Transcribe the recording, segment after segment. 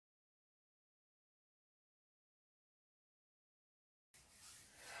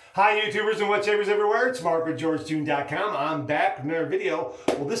Hi YouTubers and wet shavers everywhere, it's Mark with GeorgeTune.com. I'm back with another video.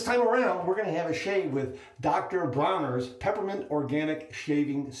 Well, this time around we're going to have a shave with Dr. Bronner's Peppermint Organic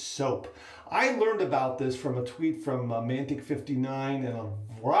Shaving Soap. I learned about this from a tweet from Mantic59 and a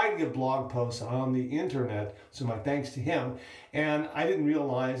variety of blog posts on the internet, so my thanks to him. And I didn't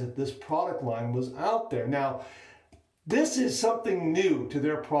realize that this product line was out there. Now, this is something new to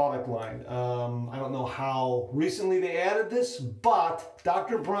their product line. I don't know how recently they added this, but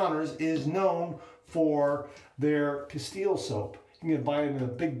Dr. Bronner's is known for their Castile soap. You can buy it in a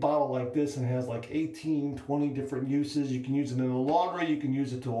big bottle like this and it has like 18, 20 different uses. You can use it in the laundry, you can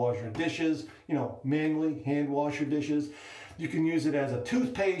use it to wash your dishes, you know, manually hand wash your dishes. You can use it as a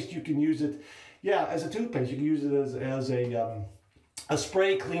toothpaste, you can use it, as a toothpaste. You can use it as a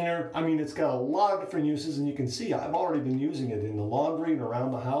spray cleaner. I mean, it's got a lot of different uses, and you can see I've already been using it in the laundry and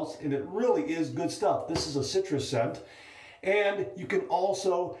around the house, and it really is good stuff. This is a citrus scent, and you can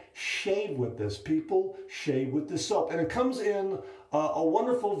also shave with this. People shave with this soap, and it comes in a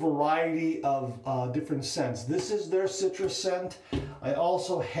wonderful variety of different scents. This is their citrus scent. I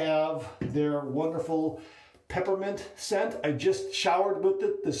also have their wonderful peppermint scent. I just showered with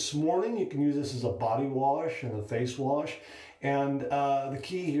it this morning. You can use this as a body wash and a face wash. And the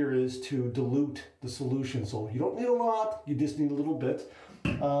key here is to dilute the solution. So you don't need a lot, you just need a little bit.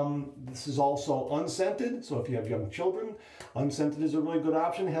 This is also unscented, so if you have young children, unscented is a really good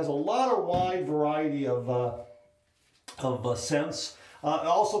option. It has a wide variety of scents. It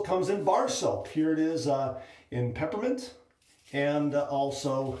also comes in bar soap. Here it is in peppermint and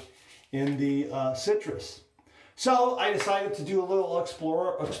also in the citrus. So I decided to do a little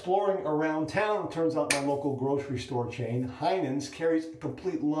exploring around town. It turns out my local grocery store chain, Heinen's, carries a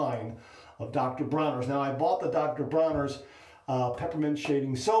complete line of Dr. Bronner's. Now I bought the Dr. Bronner's Peppermint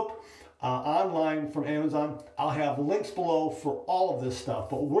Shaving Soap online from Amazon. I'll have links below for all of this stuff,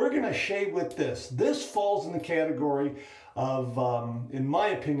 but we're gonna shave with this. This falls in the category of, in my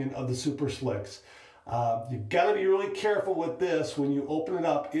opinion, of the super slicks. You've got to be really careful with this. When you open it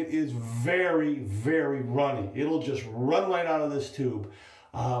up, it is very, very runny. It'll just run right out of this tube.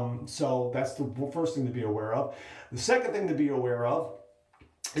 So that's the first thing to be aware of. The second thing to be aware of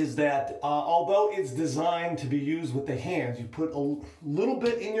is that although it's designed to be used with the hands, you put a little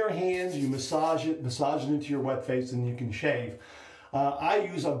bit in your hands, you massage it into your wet face, and you can shave. I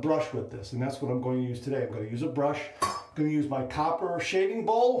use a brush with this, and that's what I'm going to use today. I'm going to use a brush. I'm going to use my copper shaving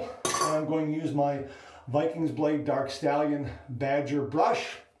bowl, and I'm going to use my Vikings Blade Dark Stallion Badger brush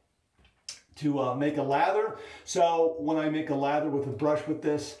to make a lather. So when I make a lather with a brush with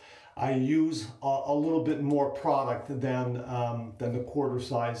this, I use a little bit more product than the quarter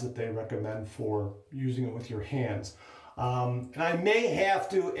size that they recommend for using it with your hands. And I may have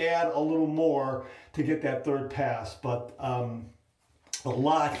to add a little more to get that third pass, but a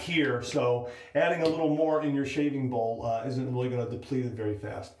lot here, so adding a little more in your shaving bowl isn't really going to deplete it very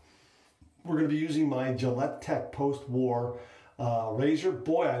fast. We're going to be using my Gillette Tech post-war razor.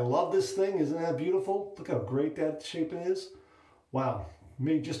 Boy, I love this thing. Isn't that beautiful? Look how great that shape is. Wow,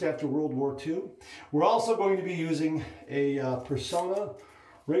 made just after World War II. We're also going to be using a Persona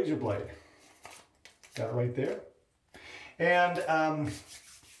razor blade. Got it right there. And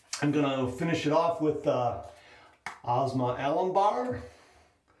I'm going to finish it off with Ozma Allen Bar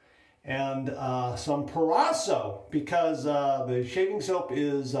and some Parasso, because the shaving soap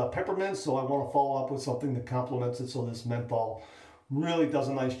is peppermint, so I want to follow up with something that complements it, so this menthol really does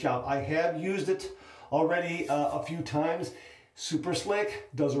a nice job. I have used it already a few times. Super slick,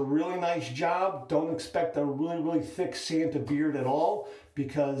 does a really nice job. Don't expect a really thick Santa beard at all,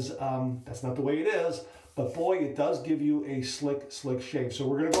 because that's not the way it is. But boy, it does give you a slick shave. So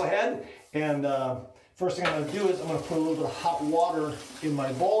we're going to go ahead and first thing I'm going to do is I'm going to put a little bit of hot water in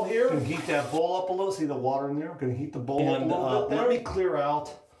my bowl here. I'm going to heat that bowl up a little. See the water in there? I'm going to heat the bowl up a little bit. Let me clear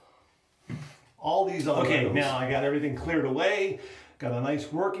out all these other items. Now I got everything cleared away. Got a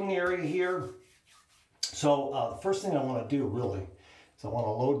nice working area here. So the first thing I want to do really is I want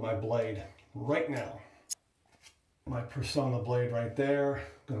to load my blade right now. My Persona blade right there.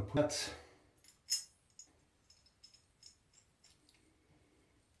 I'm going to put that.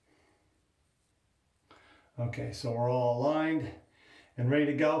 Okay, so we're all aligned and ready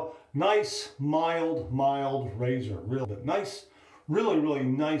to go. Nice, mild razor. Really nice, really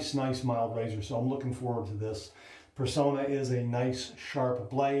nice, mild razor. So I'm looking forward to this. Persona is a nice, sharp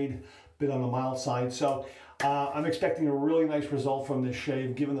blade, bit on the mild side. So I'm expecting a really nice result from this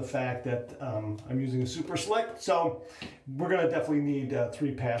shave, given the fact that I'm using a super slick. So we're going to definitely need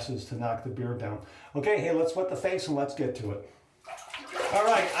 3 passes to knock the beard down. Okay, hey, let's wet the face and let's get to it. All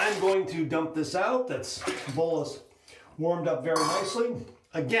right, I'm going to dump this out. The bowl is warmed up very nicely.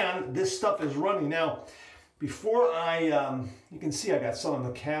 again, this stuff is runny. Now, before you can see I got some on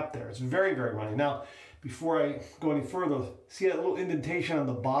the cap there. It's very, very runny. Now, before I go any further, see that little indentation on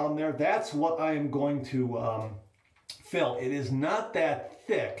the bottom there? That's what I am going to fill. It is not that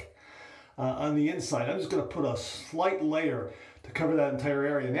thick on the inside. I'm just going to put a slight layer to cover that entire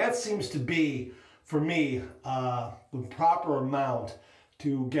area. And that seems to be, for me, the proper amount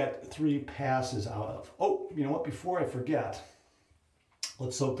to get 3 passes out of. Oh, you know what? Before I forget,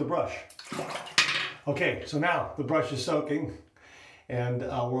 let's soak the brush. Okay, so now the brush is soaking and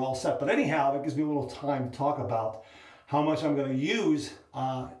we're all set. But anyhow, that gives me a little time to talk about how much I'm going to use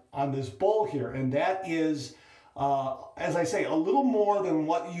on this bowl here. And that is, as I say, a little more than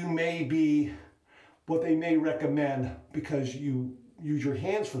what they may recommend, because you use your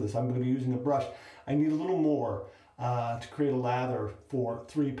hands for this. I'm going to be using a brush. I need a little more to create a lather for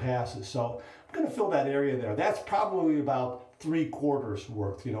 3 passes. So I'm going to fill that area there. That's probably about 3/4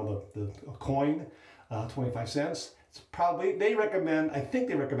 worth. You know, the coin, 25 cents. It's probably, they recommend, I think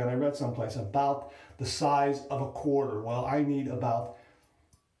they recommend, I read someplace, about the size of a quarter. Well, I need about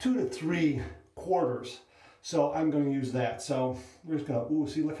 2 to 3 quarters. So I'm going to use that. So we're just going to, ooh,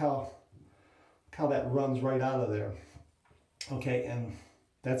 see, look how that runs right out of there. Okay, and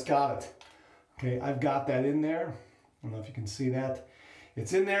that's got it. Okay, I've got that in there. I don't know if you can see that.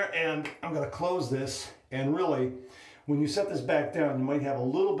 It's in there, and I'm going to close this. And really, when you set this back down, you might have a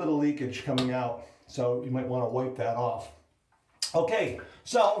little bit of leakage coming out. So you might want to wipe that off. Okay,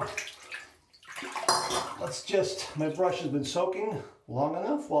 so let's just, my brush has been soaking long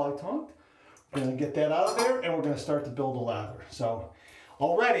enough while I talked. We're going to get that out of there, and we're going to start to build a lather. So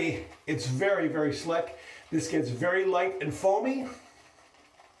already, it's very, very slick. This gets very light and foamy,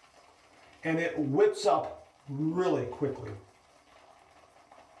 and it whips up really quickly.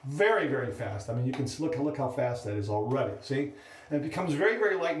 Very, very fast. I mean, you can look how fast that is already. See? And it becomes very,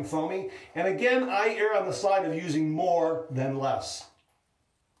 very light and foamy. And again, I err on the side of using more than less.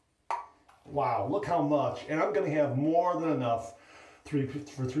 Wow, look how much. And I'm going to have more than enough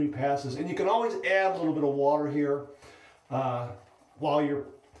for 3 passes. And you can always add a little bit of water here while you're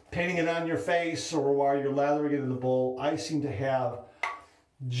painting it on your face or while you're lathering it in the bowl. I seem to have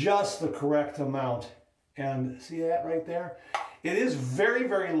just the correct amount. And see that right there? It is very,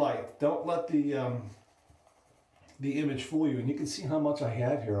 very light. Don't let the image fool you. And you can see how much I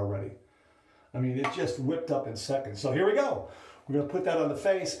have here already. I mean, it just whipped up in seconds. So here we go. We're going to put that on the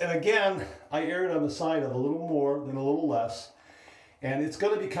face. And again, I erred on the side of a little more than a little less. And it's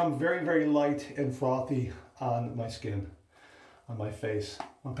going to become very, very light and frothy on my skin, on my face.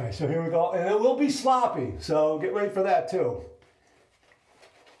 Okay, so here we go. And it will be sloppy. So get ready for that too.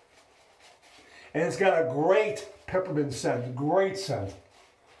 And it's got a great peppermint scent, great scent.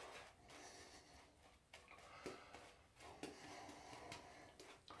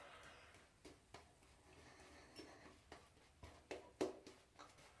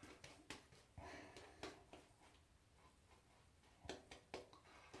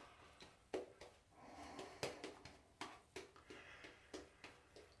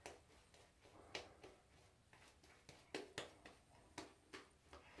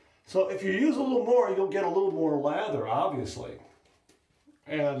 So if you use a little more, you'll get a little more lather, obviously.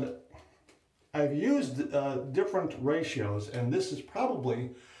 And I've used different ratios, and this is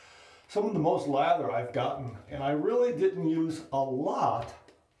probably some of the most lather I've gotten. And I really didn't use a lot,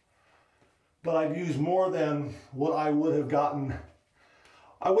 but I've used more than what I would have gotten.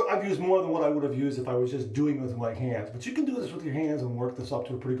 I've used more than what I would have used if I was just doing it with my hands. But you can do this with your hands and work this up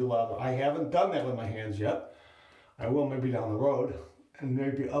to a pretty good lather. I haven't done that with my hands yet. I will maybe down the road. And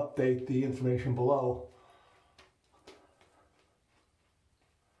maybe update the information below.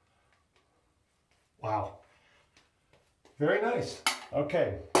 Wow. Very nice.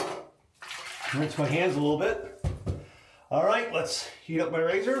 Okay. Rinse my hands a little bit. All right, let's heat up my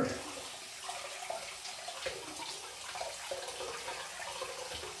razor.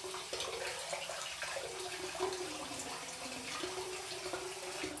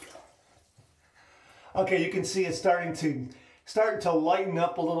 Okay, you can see it's starting to lighten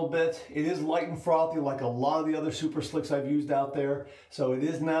up a little bit. It is light and frothy like a lot of the other super slicks I've used out there. So it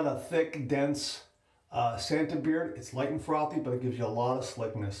is not a thick, dense Santa beard. It's light and frothy, but it gives you a lot of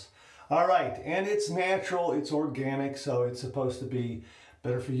slickness. All right, and it's natural, it's organic, so it's supposed to be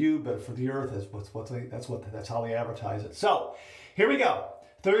better for you, better for the earth. That's how they advertise it. So here we go.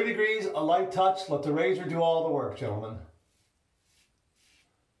 30 degrees, a light touch. Let the razor do all the work, gentlemen.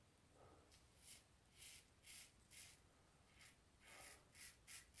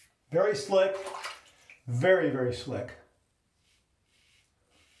 Very slick, very, very slick.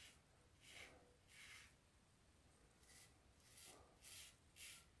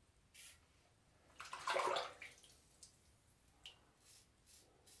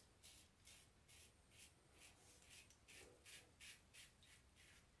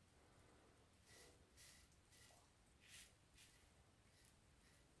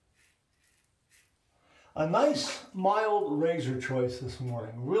 A nice mild razor choice this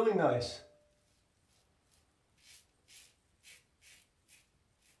morning, really nice.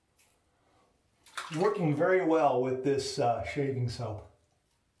 Working very well with this shaving soap.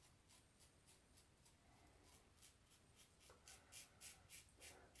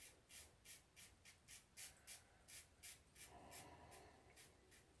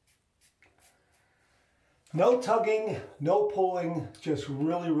 No tugging, no pulling, just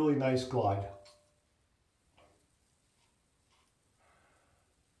really, really nice glide.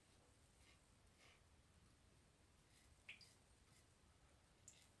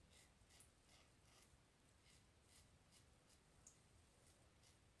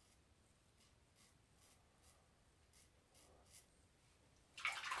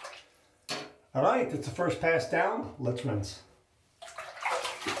 All right, that's the first pass down. Let's rinse.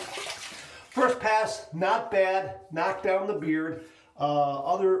 First pass, not bad. Knocked down the beard.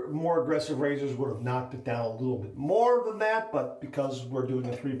 Other more aggressive razors would have knocked it down a little bit more than that, but because we're doing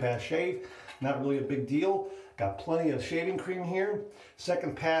a 3-pass shave, not really a big deal. Got plenty of shaving cream here.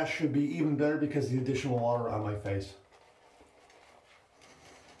 Second pass should be even better because of the additional water on my face.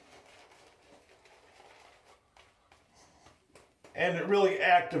 And it really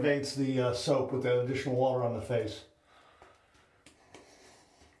activates the soap with that additional water on the face.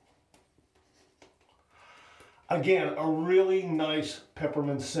 Again, a really nice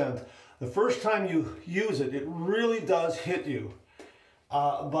peppermint scent. The first time you use it, it really does hit you.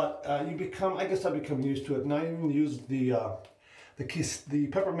 But you become, I guess I become used to it. And I even used the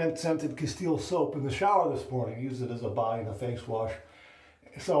peppermint scented Castile soap in the shower this morning. I used it as a body and a face wash.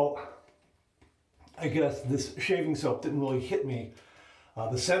 So I guess this shaving soap didn't really hit me.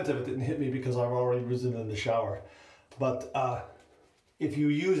 The scent of it didn't hit me because I've already used it in the shower. But if you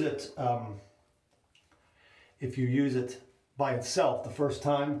use it by itself the first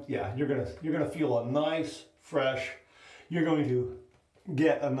time, yeah, you're gonna feel a nice fresh. You're going to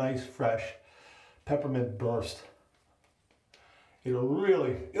get a nice fresh peppermint burst. It'll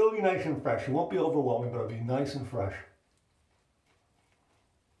be nice and fresh. It won't be overwhelming, but it'll be nice and fresh.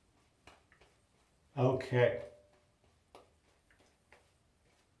 Okay.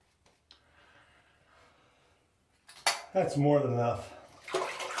 That's more than enough.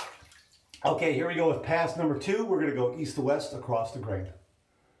 Okay, here we go with pass number 2. We're going to go east to west across the grain.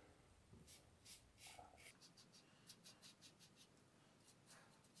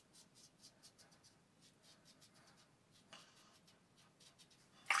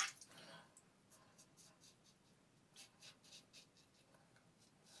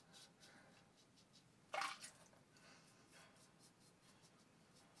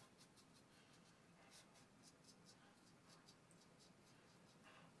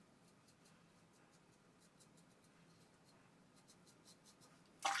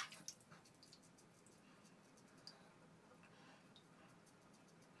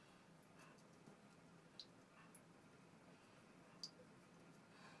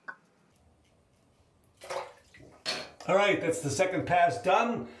 All right, that's the second pass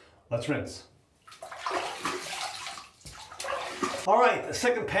done. Let's rinse. All right, the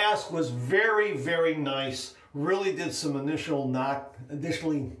second pass was very, very nice. Really did some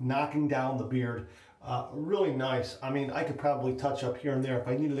additionally knocking down the beard. Really nice. I mean, I could probably touch up here and there. If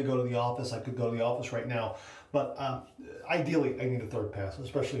I needed to go to the office, I could go to the office right now. But ideally, I need a third pass,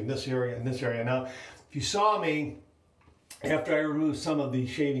 especially in this area and this area. Now, if you saw me, after I removed some of the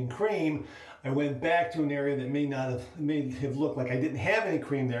shaving cream, I went back to an area that may have looked like I didn't have any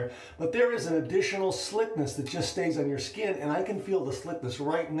cream there, but there is an additional slickness that just stays on your skin, and I can feel the slickness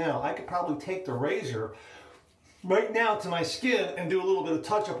right now. I could probably take the razor right now to my skin and do a little bit of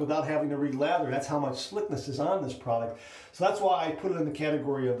touch-up without having to re-lather. That's how much slickness is on this product. So that's why I put it in the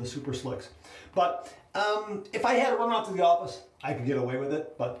category of the super slicks. But if I had to run off to the office, I could get away with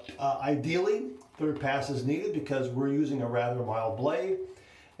it, but ideally, third pass is needed because we're using a rather mild blade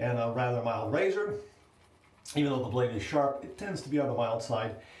and a rather mild razor. Even though the blade is sharp, it tends to be on the mild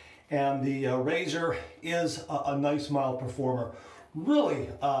side. And the razor is a nice mild performer. Really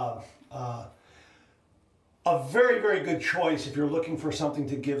a very, very good choice if you're looking for something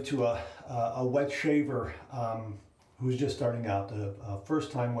to give to a wet shaver who's just starting out, a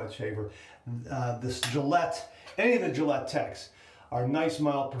first-time wet shaver. This Gillette, any of the Gillette Techs are nice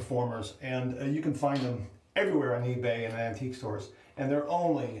mild performers, and you can find them everywhere on eBay and antique stores. And they're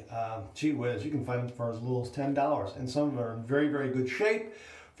only, gee whiz, you can find them for as little as $10. And some of them are in very, very good shape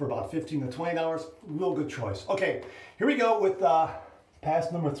for about $15 to $20. Real good choice. Okay, here we go with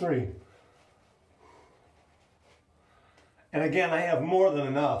pass number 3. And again, I have more than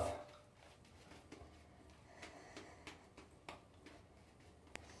enough.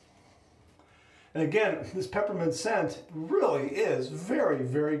 And again, this peppermint scent really is very,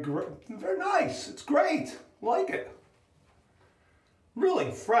 very nice. It's great. Like it.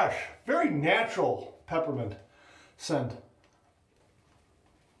 Really fresh, very natural peppermint scent.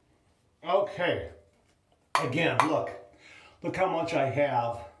 Okay. Again, look how much I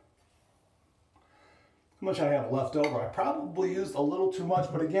have. How much I have left over. I probably used a little too much,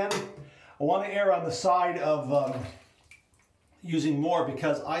 but again, I want to err on the side of using more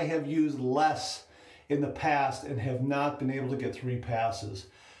because I have used less in the past and have not been able to get 3 passes.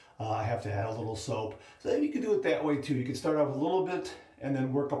 I have to add a little soap. So you can do it that way too. You can start off with a little bit and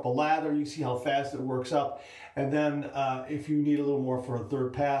then work up a lather. You see how fast it works up. And then if you need a little more for a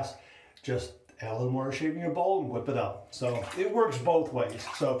 3rd pass, just add a little more shaving your bowl and whip it up. So it works both ways.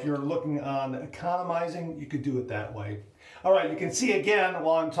 So if you're looking on economizing, you could do it that way. All right, you can see again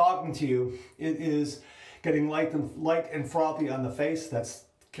while I'm talking to you, it is getting light and frothy on the face. That's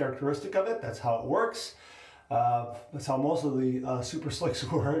characteristic of it. That's how it works. That's how most of the super slicks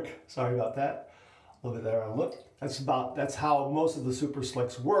work. Sorry about that. A little bit there on lip. That's how most of the super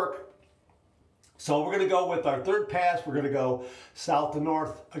slicks work. So we're going to go with our 3rd pass. We're going to go south to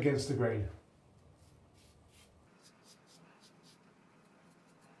north against the grain.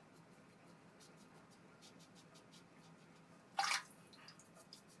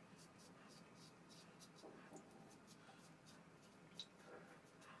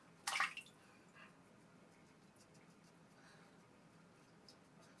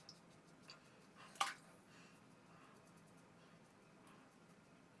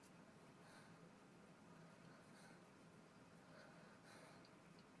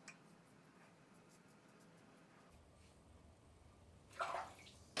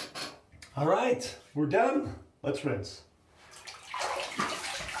 All right, we're done. Let's rinse.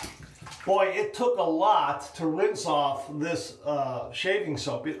 Boy, it took a lot to rinse off this shaving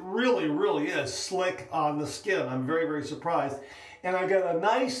soap. It really, really is slick on the skin. I'm very, very surprised. And I got a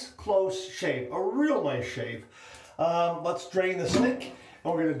nice close shave, a real nice shave. Let's drain the sink,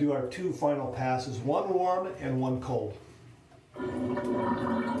 and we're going to do our 2 final passes, 1 warm and 1 cold.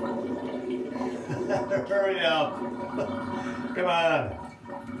 Hurry up. Come on.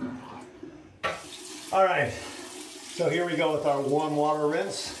 All right, so here we go with our warm water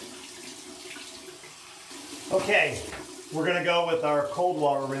rinse. Okay, we're gonna go with our cold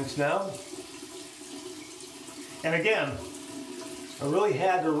water rinse now. And again, I really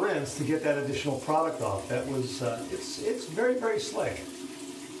had to rinse to get that additional product off. That was, it's very, very slick.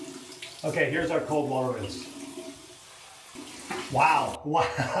 Okay, here's our cold water rinse. Wow,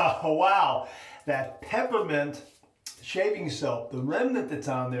 wow, wow. That peppermint shaving soap, the remnant that's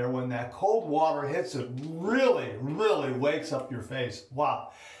on there when that cold water hits it really, really wakes up your face.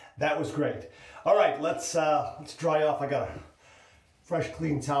 Wow, that was great. All right, let's dry off. I got a fresh,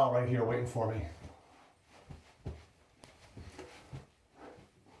 clean towel right here waiting for me.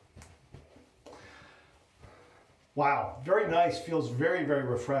 Wow, very nice. Feels very, very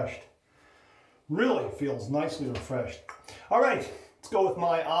refreshed. Really feels nicely refreshed. All right, let's go with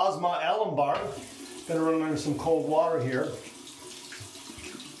my Ozma alum bar. Gonna run under some cold water here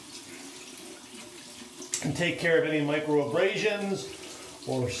and take care of any micro abrasions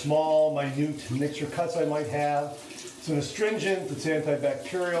or small, minute nicks or cuts I might have. It's an astringent, it's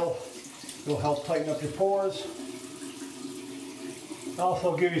antibacterial. It'll help tighten up your pores.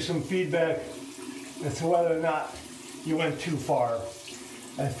 Also give you some feedback as to whether or not you went too far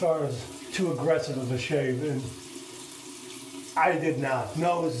as too aggressive of a shave. And I did not.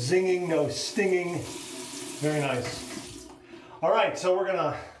 No zinging, no stinging. Very nice. All right, so we're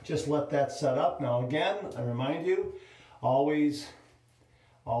gonna just let that set up. Now again, I remind you, always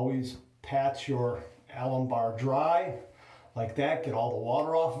pat your alum bar dry like that. Get all the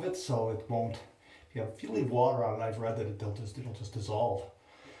water off of it so it won't, if you leave water on it, I've read that it'll just dissolve.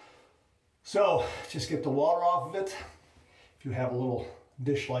 So just get the water off of it. If you have a little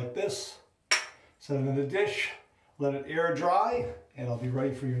dish like this, set it in the dish, let it air dry, and it'll be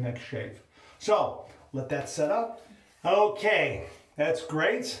ready for your next shave. So let that set up. Okay, that's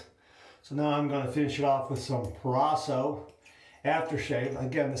great. So now I'm going to finish it off with some Parasso aftershave.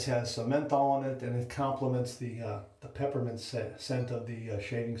 Again, this has some menthol in it, and it complements the peppermint scent of the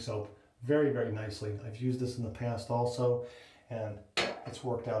shaving soap very, very nicely. I've used this in the past also, and it's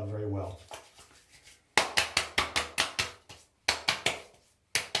worked out very well.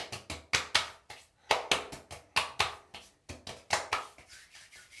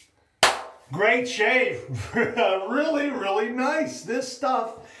 Great shave. Really, really nice. This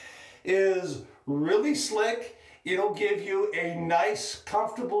stuff is really slick. It'll give you a nice,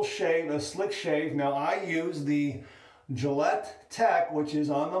 comfortable shave, a slick shave. Now I use the Gillette Tech, which is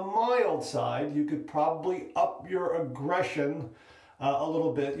on the mild side. You could probably up your aggression a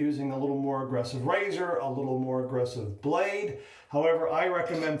little bit using a little more aggressive razor, a little more aggressive blade. However, I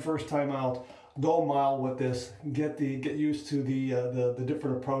recommend first time out, go mild with this. Get used to the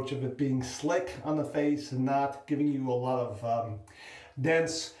different approach of it being slick on the face and not giving you a lot of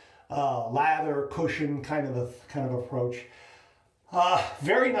dense lather cushion kind of approach.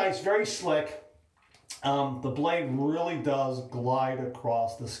 Very nice, very slick. The blade really does glide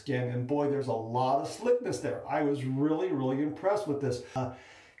across the skin, and boy, there's a lot of slickness there. I was really impressed with this.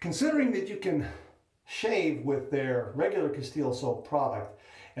 Considering that you can shave with their regular Castile soap product,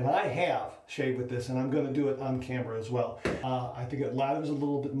 and I have shaved with this, and I'm going to do it on camera as well. I think it lathers a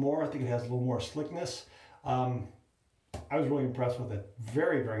little bit more. I think it has a little more slickness. I was really impressed with it.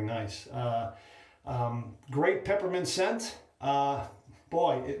 Very nice. Great peppermint scent.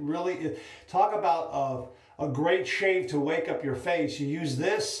 Boy, it really, talk about a great shave to wake up your face. You use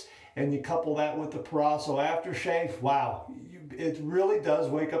this and you couple that with the Prosso aftershave. Wow, it really does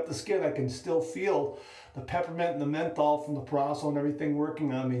wake up the skin. I can still feel the peppermint and the menthol from the Prosso and everything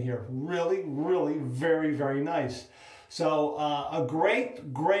working on me here. Really very nice. So a great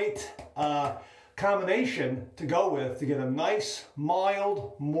combination to go with to get a nice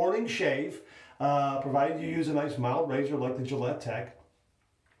mild morning shave, provided you use a nice mild razor like the Gillette Tech.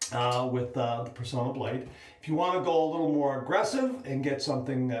 With the Persona blade. If you want to go a little more aggressive and get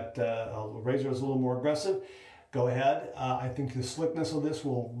something that a razor is a little more aggressive, go ahead. I think the slickness of this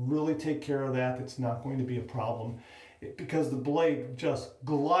will really take care of that. It's not going to be a problem because the blade just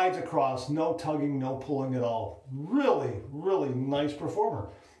glides across, no tugging, no pulling at all. Really nice performer.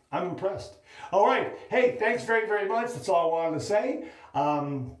 I'm impressed. All right. Hey, thanks very much. That's all I wanted to say.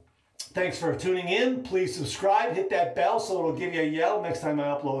 Thanks for tuning in. Please subscribe, hit that bell so it'll give you a yell next time I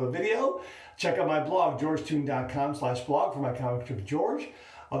upload a video. Check out my blog, georgetoon.com/blog for my comic strip George,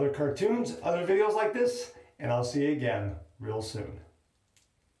 other cartoons, other videos like this, and I'll see you again real soon.